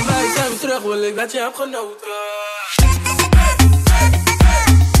 we gaan erbij, zijn we terug, wil ik dat je hebt genoten.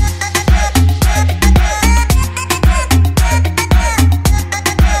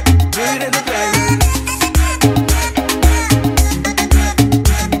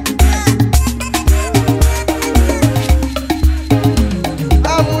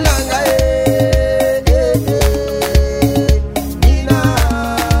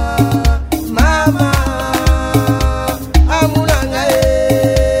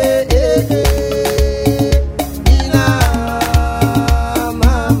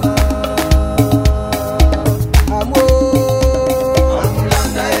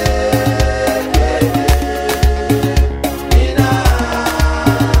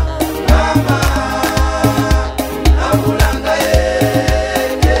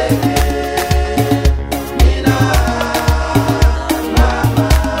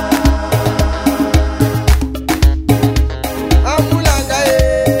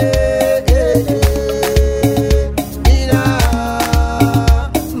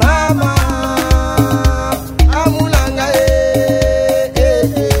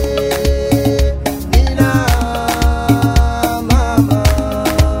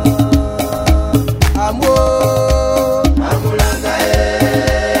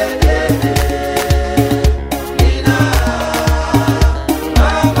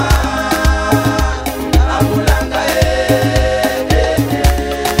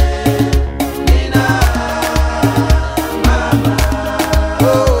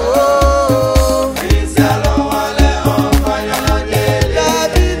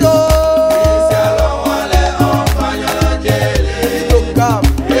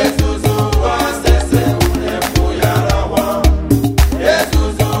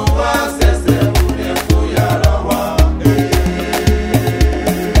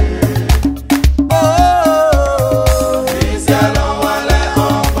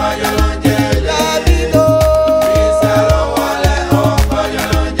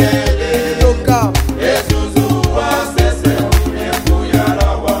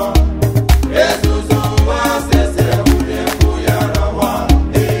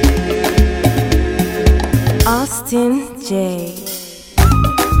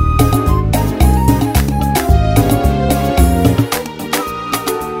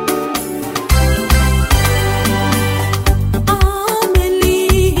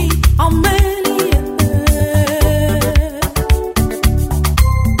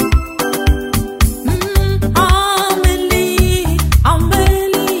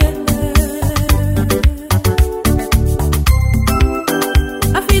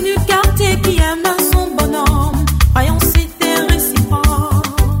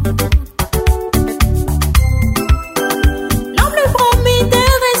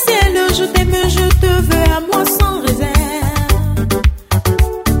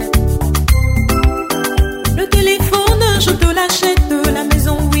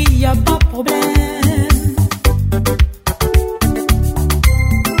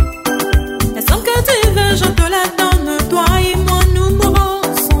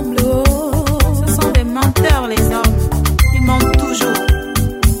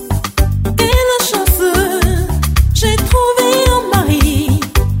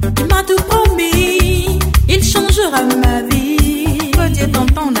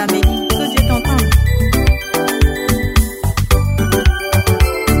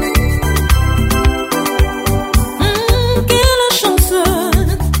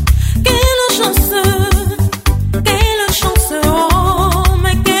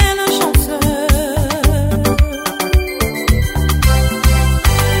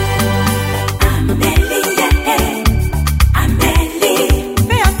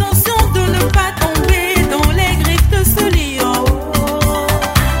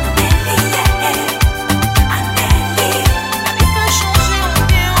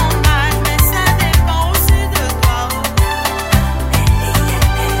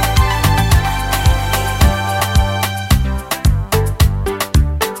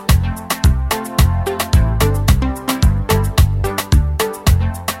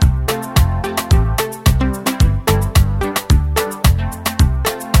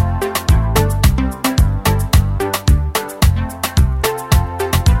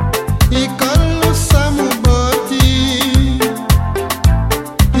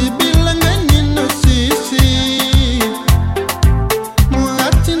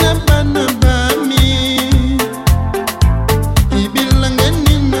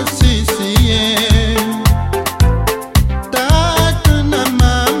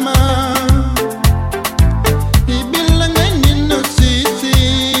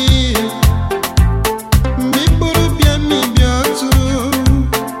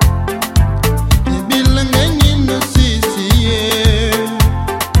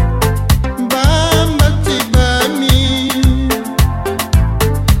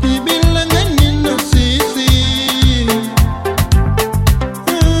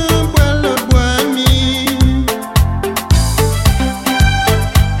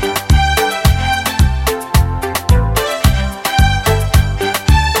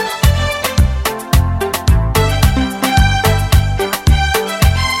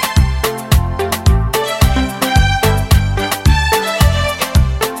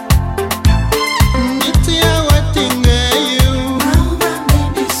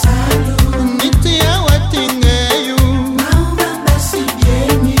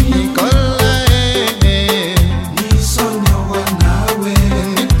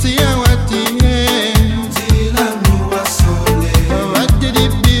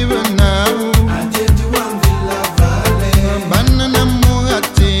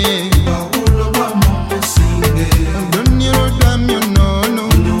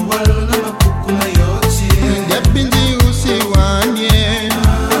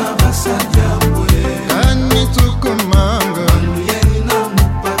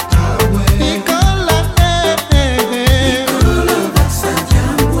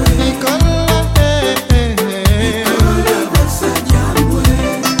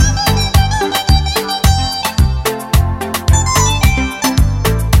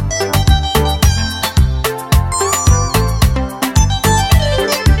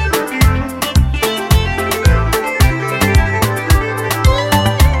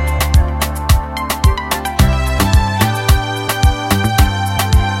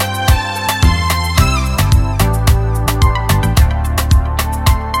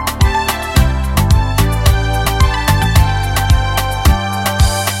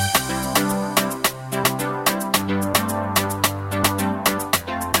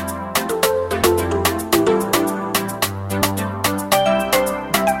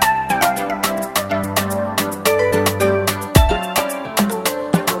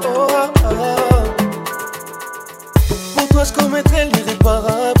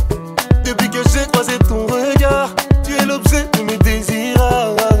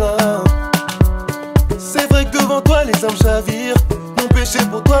 tombe, j'avire. Mon péché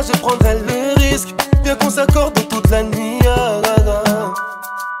pour toi, je prendrai le risque. Viens qu'on s'accorde toute la nuit.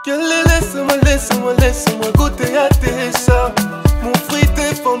 Laisse-moi goûter à tes chats. Mon fruit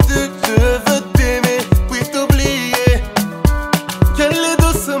défendu, je veux t'aimer, puis t'oublier. Qu'elle est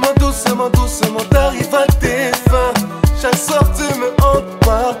doucement, t'arrives à tes fins. Chaque soir tu me hantes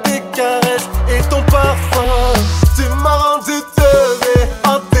par tes caresses et ton parfum. Tu m'as rendu teubé,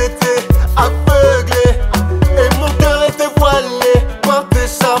 entêté, aveuglé. Et mon cœur était voilé par tes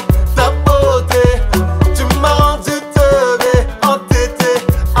charmes, ta beauté. Tu m'as rendu teubé, entêté,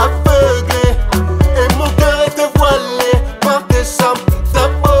 aveuglé. Et mon cœur était voilé par tes charmes, ta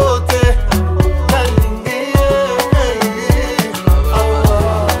beauté.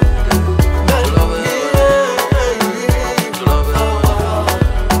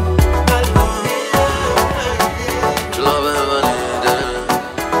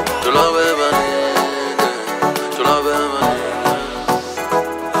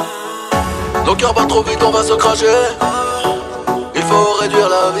 Nos cœurs battent trop vite, on va se cracher. Il faut réduire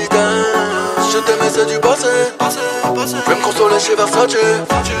la vitesse. Je t'aimais, c'est du passé. Je vais me consoler chez Versace.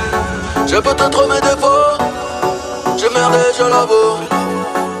 J'ai peut-être mes défauts. J'ai merdé, je l'avoue.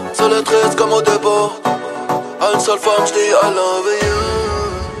 Seul et triste comme au dépôt. À une seule femme, je dis I love you.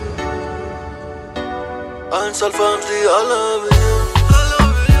 À une seule femme, je dis I love you.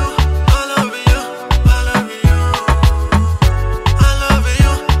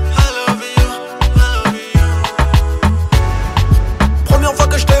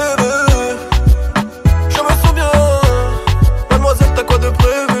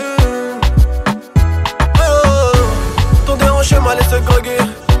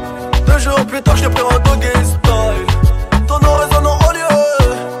 Plus tard, je t'ai pris en doggy style. Ton nom résonne en lieu.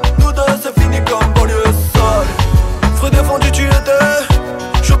 Nous deux, c'est fini comme banlieue sale. Fruit défendu, tu étais.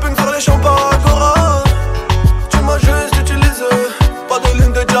 Shopping sur les champs par Agora. Tu m'as juste utilisé. Pas de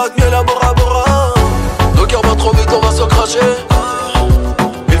ligne de Jack, ni la Bora Bora. Nos cœurs battent trop vite, on va se cracher.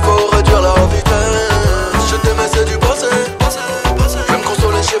 Il faut réduire la vitesse. Je t'aimais, c'est du passé. Je vais me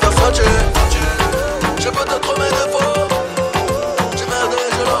consoler chez Versace. J'ai peut-être mes défauts. J'ai merdé,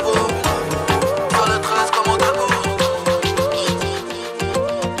 je l'avoue.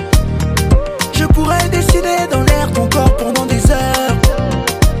 Je pourrais dessiner dans l'air ton corps pendant des heures.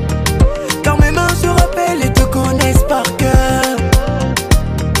 Car mes mains se rappellent et te connaissent par cœur.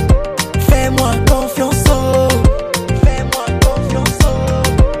 Fais-moi confiance, oh. Fais-moi confiance, oh.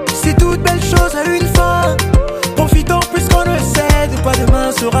 Si toute belle chose a une fin, profitons puisqu'on le sait. De quoi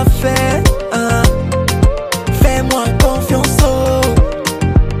demain sera fait, hein. Fais-moi confiance, oh.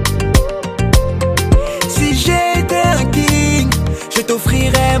 Si j'étais un king, je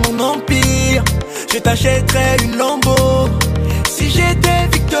t'offrirais mon empire. Je t'achèterais une Lambo. Si j'étais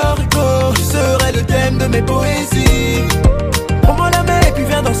Victor Hugo, je serais le thème de mes poésies. Prends-moi la main et puis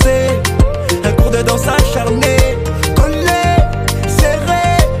viens danser. Un cours de danse acharné. Collé,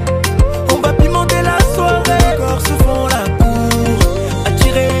 serré. On va pimenter la soirée. Les corps se font la cour,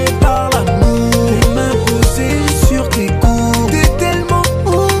 attirés par l'amour. Les mains posées sur tes coudes. T'es tellement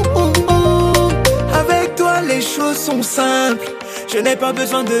Avec toi les choses sont simples. Je n'ai pas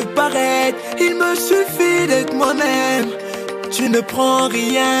besoin de paraître, il me suffit d'être moi-même. Tu ne prends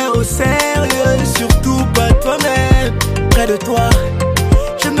rien au sérieux, surtout pas toi-même. Près de toi,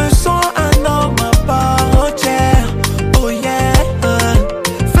 je me sens un homme à part entière. Oh yeah,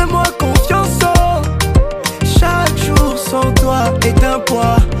 fais-moi confiance, oh. Chaque jour sans toi est un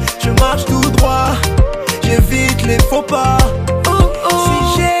poids. Je marche tout droit, j'évite les faux pas. Oh, oh.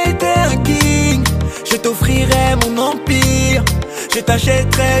 Si j'étais un king, je t'offrirais mon empire. Je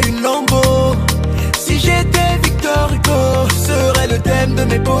t'achèterais une Lambo. Si j'étais Victor Hugo, je serais le thème de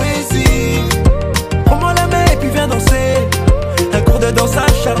mes poésies. Prends-moi la main et puis viens danser. Un cours de danse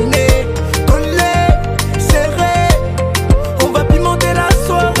acharné. Collé, serré. On va pimenter la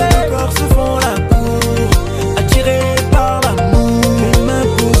soirée. Les corps se font la cour, attirés par l'amour. Les mains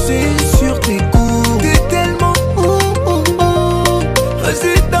posées sur tes coudes. T'es tellement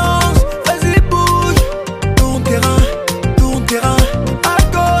Vas-y danse, vas-y bouge. Tourne terrain. À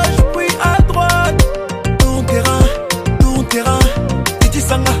gauche puis à droite. Tourne terrain.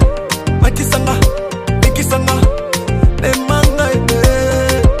 Ikisanga, Makisanga, Ikisanga. Emanga,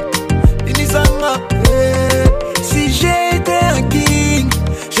 Inisanga. Si j'étais un king,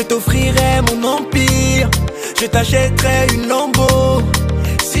 je t'offrirais mon empire. Je t'achèterais une Lambo.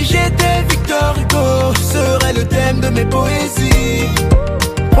 Si j'étais Victor Hugo, je serais le thème de mes poésies.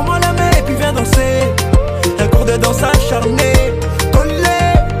 Prends-moi la main et puis viens danser. Un cours de danse acharné. Collé,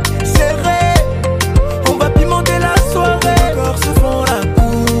 serré. On va pimenter la soirée. Les corps se font la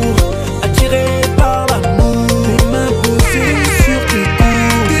cour, attirés par l'amour. Les mains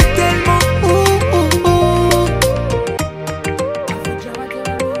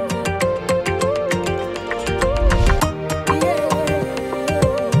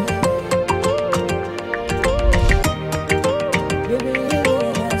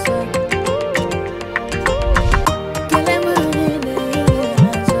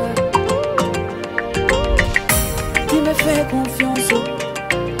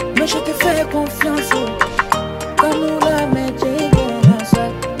fais confiance. Quand nous la mettons dans sa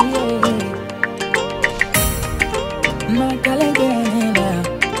vie. Ma calengena.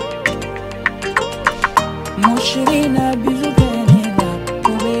 Mon chéri n'a bisou genena.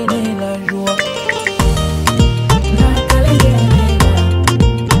 Pour aider la joie. Ma calengena.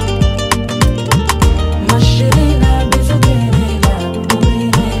 Ma chérie n'a bisou genena. Pour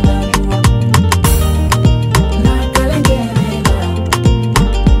aider la joie. Ma calengena.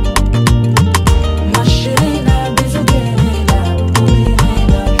 Ma chérie n'a bisou genena. Pour aider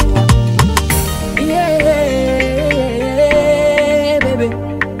la joie. Yeah, bébé.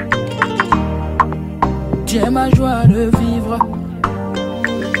 Tu es ma joie de vivre.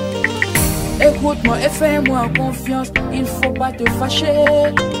 Écoute-moi et fais-moi confiance. Il faut pas te fâcher.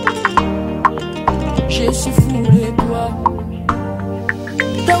 Je suis fou de toi.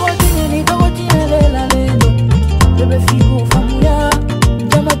 Bébé figo famouya.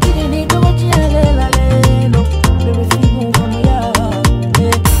 Jamatini dogotiele la lelo. Bébé figo famouya.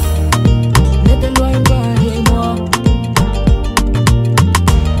 Ne t'éloigne pas de moi.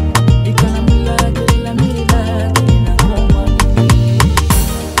 Ikanamula de la mila de la coma.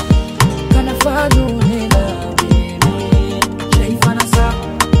 Canafado de la bébé. J'ai fanasa.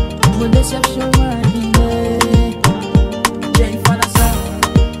 Mon déception m'a dit. J'ai fanasa.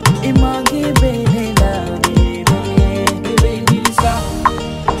 Il m'a guébé la bébé. Bébé Lisa.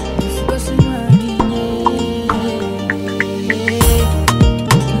 C'est pas ce m'a dit.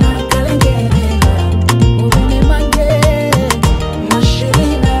 Na calengena. Au bene mangue. Ma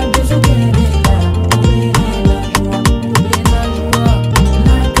chérie n'a besoin de la. Au bene la joie. Au bene la joie.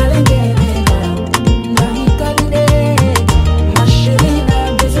 Na calengena. Na hikaline. Ma chérie n'a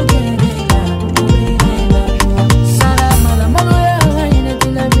besoin de la. Au bene la joie. Salama la maloya. Ine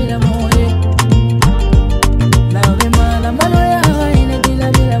tila bila moye. La rema la maloya. Ine tila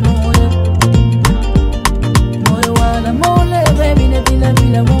bila moye. Moyo wala mole. Baby ine tila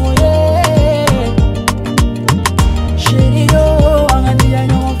bila moye. Chérie yo. Angani ya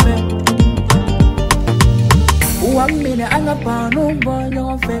nyonfe. Uamine anga pano mbo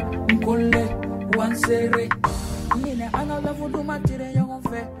nyonfe. Mkole. Wansere. Mine anga la fudu matire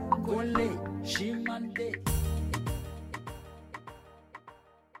nyonfe. Mkole. Shimante.